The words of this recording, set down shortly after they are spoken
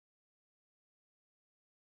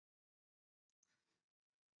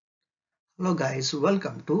Hello guys,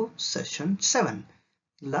 welcome to session 7.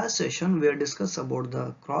 Last session we discussed about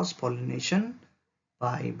the cross-pollination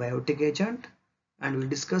by biotic agent and we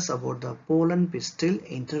discuss about the pollen-pistil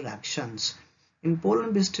interactions. In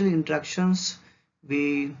pollen-pistil interactions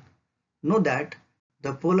we know that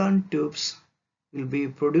the pollen tubes will be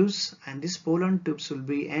produced and these pollen tubes will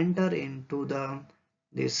be enter into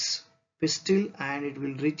this pistil and it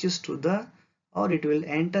will reaches to the or it will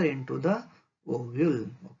enter into the ovule.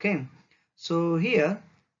 Okay, so here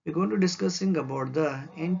we're going to discussing about the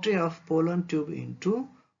entry of pollen tube into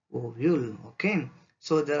ovule. Okay,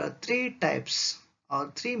 so there are three types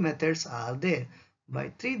or three methods are there.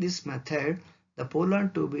 By this method the pollen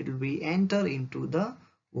tube will be enter into the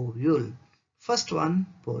ovule. First one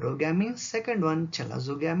porogamy, second one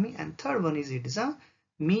chalazogamy, and third one it is a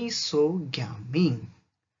mesogamy.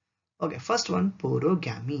 Okay, first one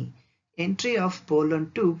porogamy. Entry of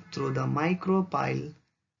pollen tube through the micropyle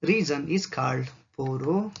region is called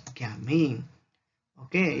porogamy.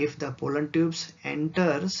 Okay, if the pollen tubes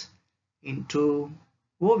enters into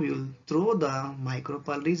ovule through the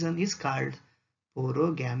micropyle region is called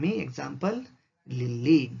porogamy. Example,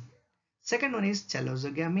 lily. Second one is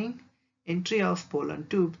chalazogamy. Entry of pollen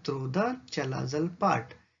tube through the chalazal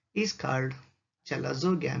part is called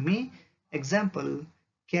chalazogamy. Example,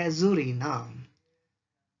 casuarina.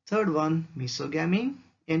 Third one, mesogamy.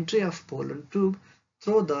 Entry of pollen tube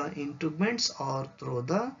through the integuments or through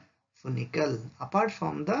the funicle apart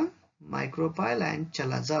from the micropyle and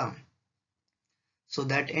chalaza. So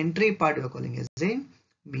that entry part we are calling as a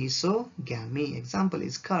mesogamy. Example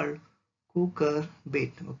is called cooker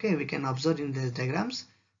bait. Okay, we can observe in these diagrams.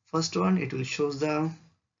 First one it will shows the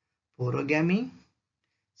porogamy.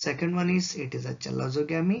 Second one is it is a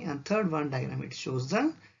chalazogamy, and third one diagram it shows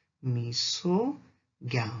the mesogamy.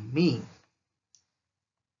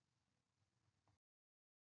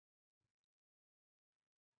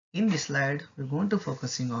 In this slide we're going to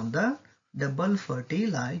focusing on the double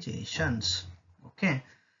fertilizations. Okay,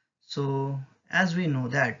 so as we know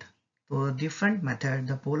that for different method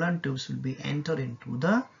the pollen tubes will be enter into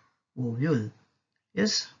the ovule.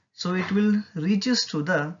 Yes, so it will reaches to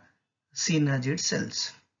the synergid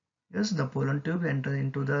cells. Yes, the pollen tube enter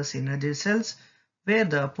into the synergid cells where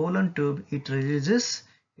the pollen tube it releases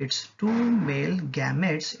its two male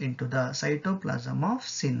gametes into the cytoplasm of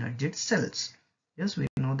synergid cells. Yes, we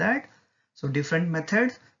know that. So different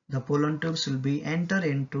methods, the pollen tubes will be enter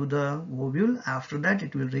into the ovule. After that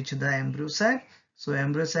it will reach the embryo sac. So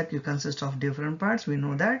embryo sac it consists of different parts. We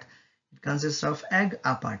know that it consists of egg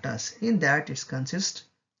apparatus. In that it consists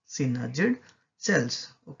synergid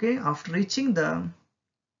cells. Okay, after reaching the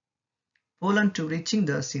pollen tube reaching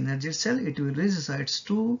the synergid cell, it will release its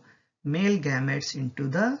two male gametes into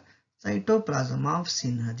the cytoplasm of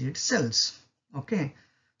synergid cells. Okay,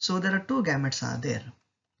 so there are two gametes are there.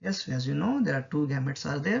 Yes, as you know, there are two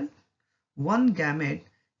gametes are there. One gamete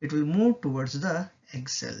it will move towards the egg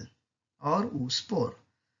cell or oospore.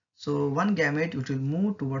 So one gamete it will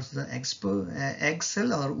move towards the egg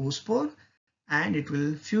cell or oospore and it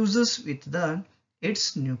will fuses with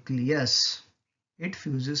its nucleus. It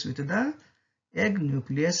fuses with the egg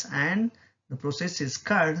nucleus and the process is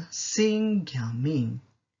called syngamy.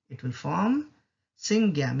 It will form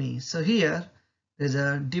syngamy. So here there is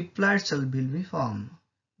a diploid cell will be formed.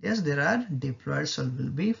 Yes, there are diploid cell will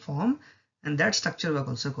be formed and that structure we are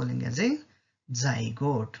also calling as a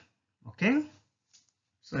zygote. Okay,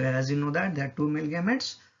 so as you know that there are two male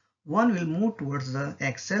gametes. One will move towards the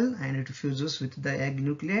egg cell and it fuses with the egg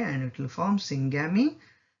nuclei and it will form syngamy,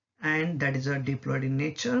 and that is a diploid in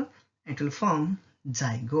nature. It will form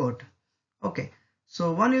zygote. Okay,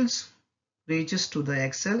 so one is reaches to the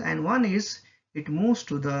egg cell and one is it moves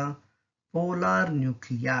to the polar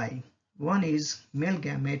nuclei. One is male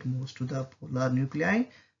gamete moves to the polar nuclei.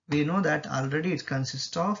 We know that already it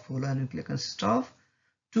consists of polar nuclei consists of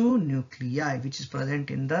two nuclei which is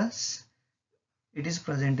present in the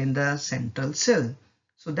central cell.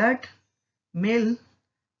 So that male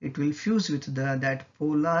it will fuse with that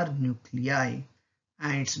polar nuclei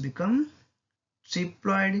and it's become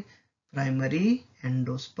triploid primary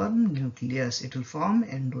endosperm nucleus. It will form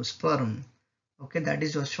endosperm. Okay, that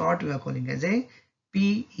is a short we are calling as a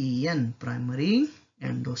PEN, primary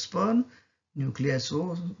endosperm nucleus.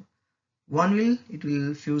 So one it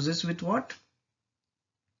will fuses with what?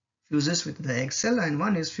 Fuses with the egg cell and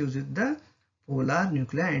one is fused with the polar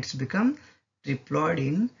nuclei and it's become triploid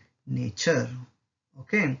in nature.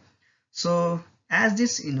 Okay, so as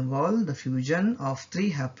this involves the fusion of three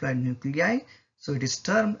haploid nuclei, so it is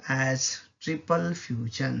termed as triple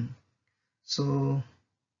fusion. So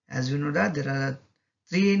as we know that there are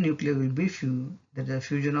three nuclei will be there is a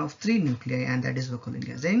fusion of three nuclei, and that is we're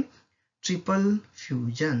calling as a triple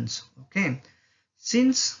fusions. Okay,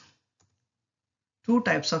 since two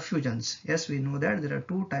types of fusions, yes, we know that there are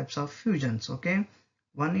two types of fusions. Okay,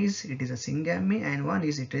 one is it is a syngamy and one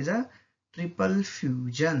is it is a triple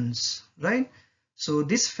fusions, right? So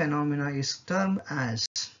this phenomena is termed as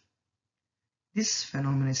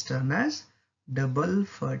double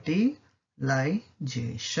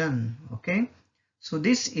fertilization. Okay, so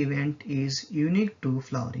this event is unique to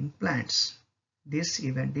flowering plants. This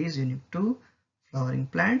event is unique to flowering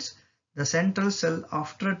plants. The central cell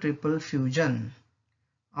after triple fusion,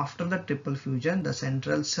 after the triple fusion, the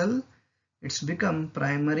central cell, it's become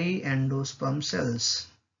primary endosperm cells,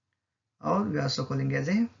 or we are also calling as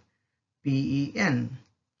a PEN,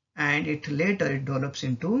 and it develops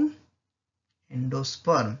into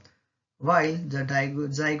endosperm, while the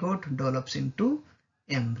zygote develops into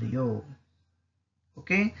embryo.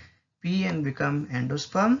 Okay, PN become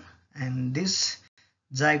endosperm and this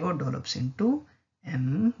zygote develops into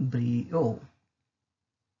embryo.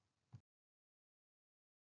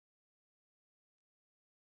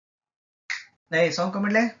 Hey, sound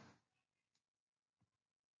comment le?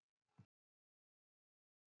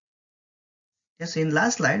 Yes, in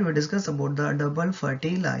last slide we discussed about the double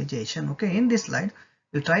fertilization. Okay, in this slide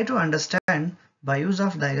we try to understand by use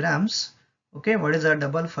of diagrams, okay, what is the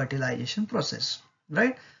double fertilization process,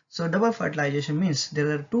 right? So double fertilization means there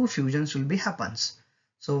are two fusions will be happens.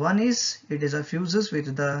 So one is it is a fuses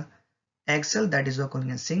with the egg cell, that is what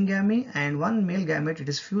calling as syngamy, and one male gamete it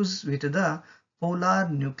is fused with the polar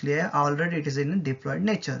nuclei, already it is in a diploid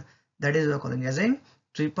nature, that is what calling as a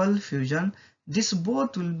triple fusion. This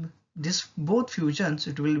both fusions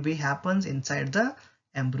it will be happens inside the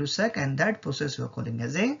embryo sac, and that process we are calling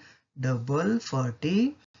as a double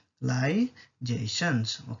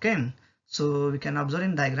fertilizations. Okay, so we can observe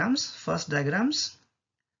in diagrams. First diagrams,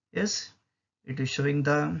 yes, it is showing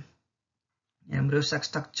the embryo sac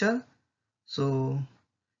structure. So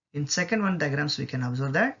in second one diagrams we can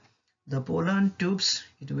observe that the pollen tubes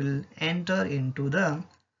it will enter into the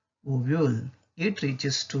ovule, it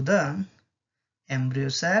reaches to the embryo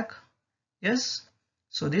sac. Yes,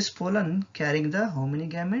 so this pollen carrying the how many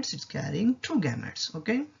gametes? It's carrying two gametes.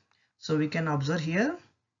 Okay, so we can observe here,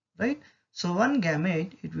 right? So one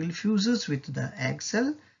gamete it will fuses with the egg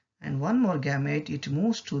cell, and one more gamete it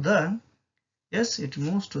moves to the, yes, it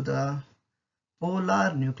moves to the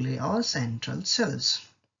polar nuclei or central cells,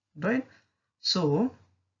 right? So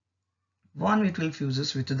one it will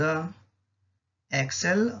fuses with the egg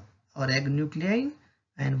cell or egg nuclei,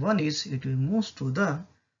 and one is it will move to the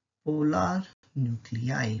polar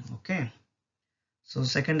nuclei. Okay, so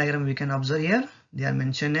second diagram we can observe here, they are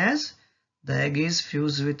mentioned as the egg is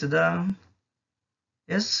fused with the,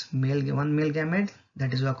 yes, one male gamete,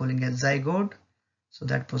 that is we are calling as zygote. So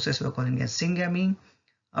that process we are calling as syngamy.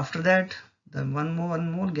 After that the one more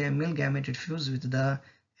male gamete it fused with the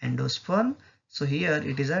endosperm. So here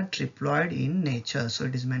it is a triploid in nature, so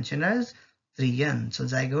it is mentioned as 3n. So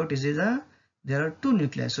zygote is a, there are two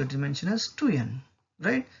nuclei, so it is mentioned as 2n,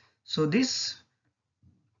 right? So this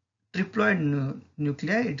triploid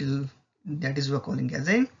nuclei it will, that is we are calling as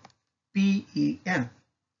a PEN,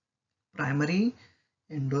 primary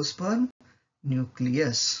endosperm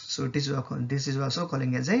nucleus. So it is this is also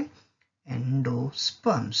calling as a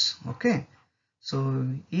endosperms. Okay, so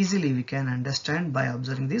easily we can understand by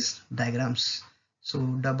observing these diagrams. So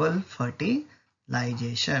double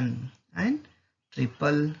fertilization and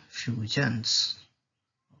triple fusions.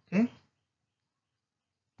 Okay,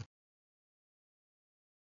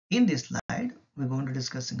 in this slide we're going to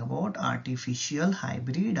discussing about artificial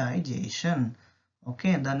hybridization.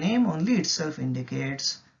 Okay, the name only itself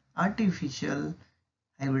indicates artificial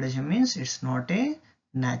hybridization means it's not a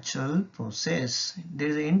natural process. There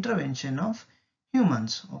is an intervention of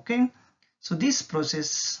humans. Okay, so this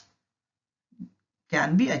process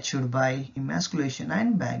can be achieved by emasculation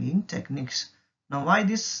and bagging techniques. Now why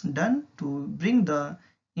this done? To bring the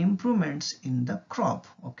improvements in the crop.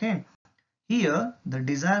 Okay, here the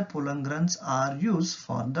desired pollen grains are used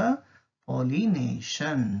for the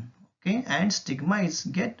pollination. Okay, and stigma is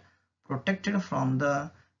get protected from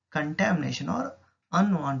the contamination or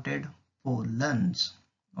unwanted pollens.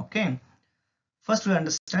 Okay, first we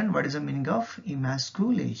understand what is the meaning of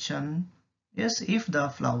emasculation. Yes, if the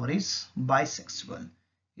flower is bisexual,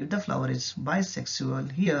 if the flower is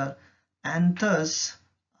bisexual, here anthers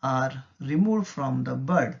are removed from the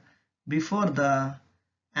bud before the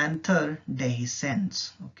anther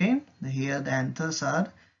dehiscence. Okay, here the anthers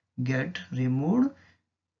are get removed,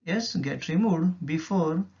 yes, get removed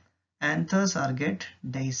before anthers are get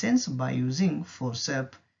dehiscence by using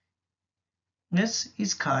forceps. This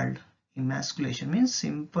is called emasculation. Means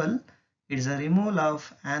simple, it is a removal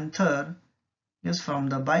of anther from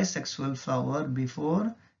the bisexual flower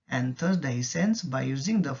before anthers dehiscence by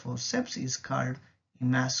using the forceps is called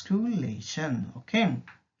emasculation. Okay.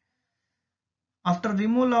 After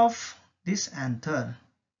removal of this anther,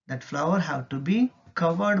 that flower have to be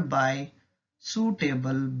covered by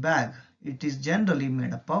suitable bag. It is generally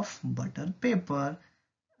made up of butter paper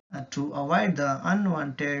to avoid the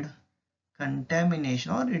unwanted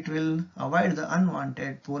contamination, or it will avoid the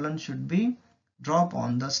unwanted pollen should be drop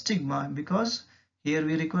on the stigma, because here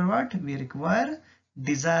we require what? We require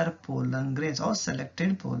desired pollen grains or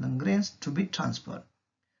selected pollen grains to be transferred.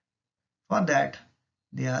 For that,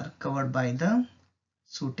 they are covered by the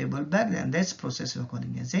suitable bag, and this process we are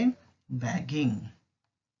calling as a bagging.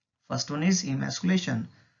 First one is emasculation,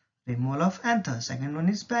 removal of anther. Second one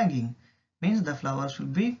is bagging, means the flowers will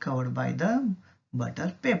be covered by the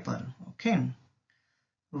butter paper. Okay.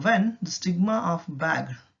 When the stigma of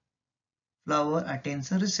bagged flower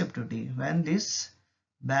attains a receptivity, when this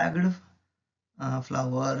bagged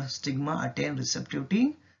flower stigma attain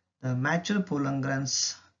receptivity, the mature pollen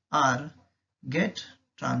grains are get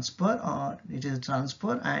transfer, or it is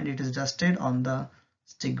transfer and it is dusted on the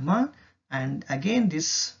stigma, and again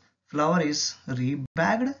this flower is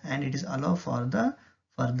rebagged and it is allowed for the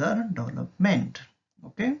further development.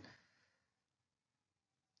 Okay.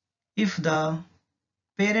 If the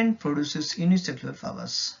parent produces unicellular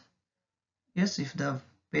flowers, yes, if the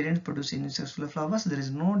parent produces unicellular flowers, there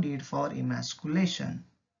is no need for emasculation.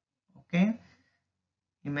 Okay.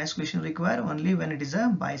 Emasculation required only when it is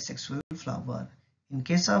a bisexual flower. In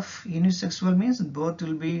case of unisexual, means both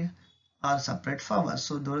will be are separate flowers,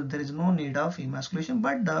 so there is no need of emasculation,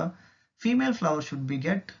 but the female flower should be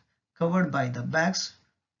get covered by the bags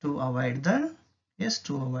to avoid the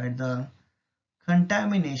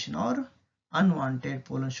contamination, or unwanted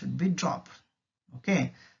pollen should be dropped.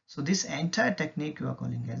 Okay, so this entire technique we are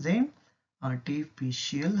calling as a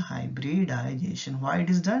artificial hybridization. Why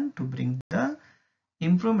it is done? To bring the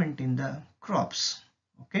improvement in the crops.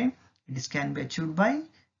 Okay, it can be achieved by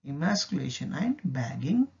emasculation and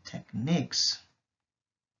bagging techniques.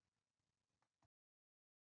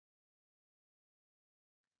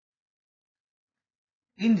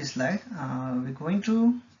 In this slide, we're going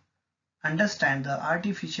to understand the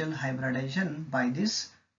artificial hybridization by these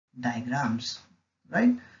diagrams,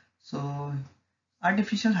 right? So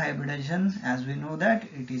artificial hybridization, as we know that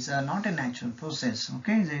it is not a natural process.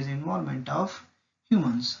 Okay, there is involvement of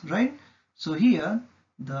humans, right? So here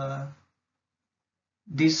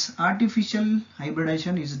this artificial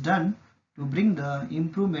hybridization is done to bring the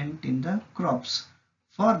improvement in the crops.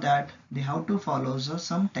 For that, they have to follow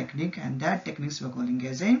some technique, and that techniques we are calling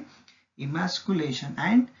as a emasculation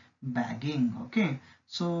and bagging. Okay,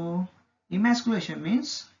 so emasculation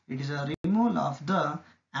means it is a removal of the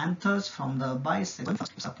anthers from the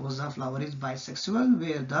bisexual. Suppose the flower is bisexual,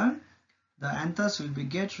 where the anthers will be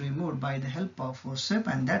get removed by the help of forceps,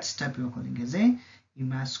 and that step we are calling as a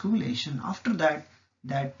emasculation. After that,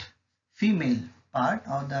 that female part,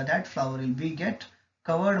 or that flower will be get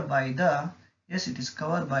covered by the, yes, it is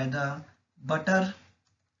covered by the butter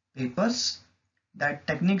papers. That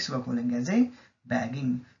techniques we are calling as a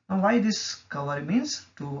bagging. Now why this cover? Means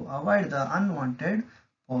to avoid the unwanted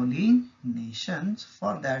pollinations.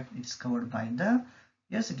 For that it is covered by the,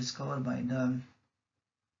 yes, it is covered by the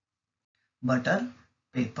butter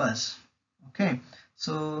papers. Okay,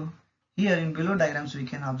 so here in below diagrams we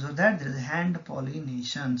can observe that there is hand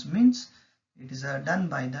pollinations, means it is done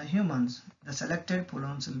by the humans. The selected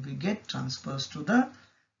pollens will be get transfers to the,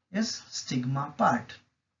 yes, stigma part.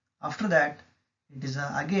 After that, it is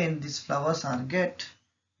again these flowers are get,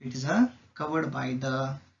 it is covered by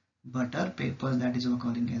the butter papers, that is we are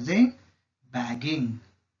calling as a bagging.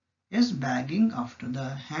 Yes, bagging after the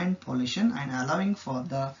hand pollination and allowing for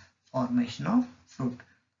the formation of fruit.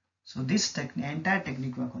 So this entire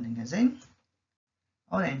technique we are calling as a,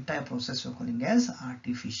 or entire process we are calling as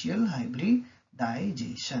artificial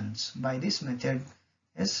hybridizations. By this method,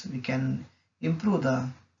 yes, we can improve the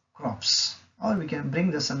crops, or we can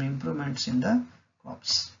bring some improvements in the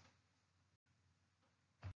crops.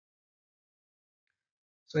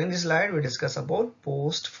 So in this slide we discuss about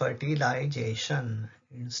post-fertilization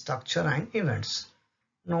in structure and events.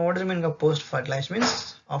 Now what is the meaning of post-fertilization?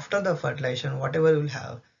 Means after the fertilization, whatever will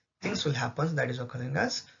have, things will happen, that is occurring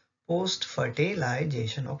as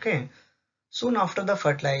post-fertilization. Okay, soon after the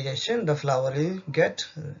fertilization, the flower will get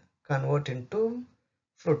converted into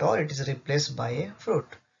fruit, or it is replaced by a fruit.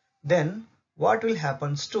 Then what will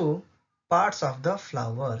happens to parts of the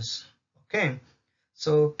flowers? Okay,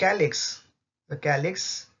 so calyx, the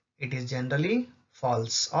calyx, it is generally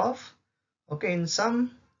falls off. Okay, in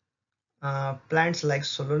some plants like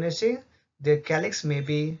Solanaceae, their calyx may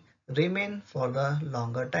be remain for the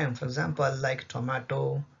longer time. For example, like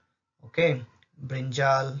tomato, okay,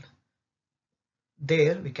 brinjal,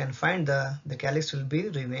 there we can find the calyx will be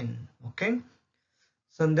remain. Okay,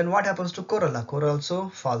 so then what happens to corolla? Corolla also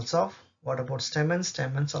falls off. What about stamens?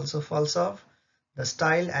 Stamens also falls off. The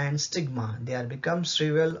style and stigma, they are become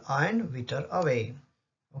shrivel and wither away.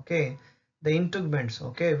 Okay, the integuments.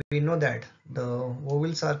 Okay, we know that the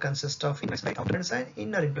ovules are consist of outer integuments and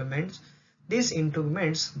inner integuments. These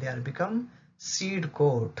integuments, they are become seed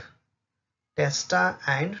coat, testa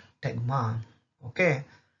and tegma. Okay,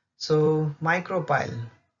 so micropyle,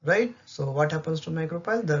 right? So what happens to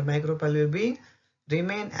micropyle? The micropyle will be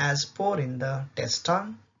remain as pore in the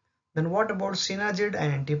testa. Then what about synergid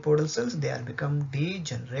and antipodal cells? They are become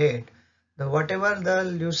degenerate. The whatever the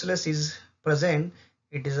nucleus is present,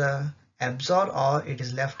 it is a absorbed or it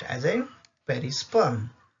is left as a perisperm.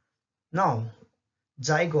 Now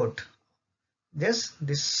zygote. This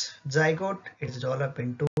zygote is developed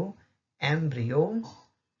into embryo.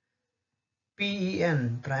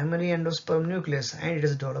 PEN, primary endosperm nucleus, and it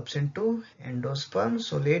is develops into endosperm.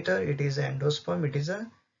 So later it is endosperm, it is a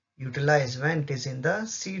utilized when it is in the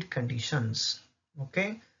seed conditions.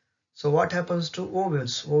 Okay, so what happens to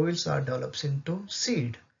ovules? Ovules are develops into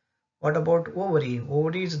seed. What about ovary?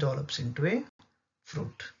 Ovaries develops into a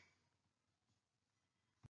fruit.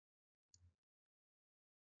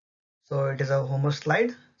 So it is a homework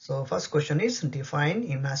slide. So first question is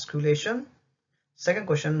define emasculation. Second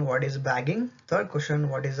question, what is bagging? Third question,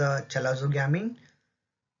 what is a chalazogamy?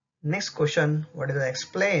 Next question, what is the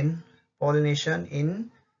explain pollination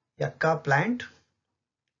in yucca plant?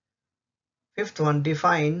 Fifth one,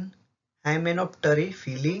 define hymenoptery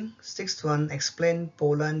feeling. Sixth one, explain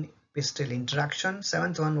pollen pistil interaction.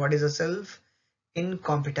 Seventh one, what is a self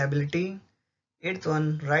incompatibility? Eighth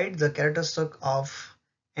one, write the characteristic of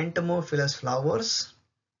entomophilous flowers.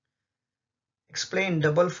 Explain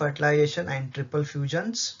double fertilization and triple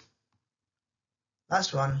fusions.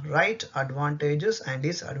 Last one, write advantages and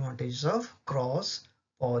disadvantages of cross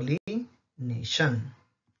pollination.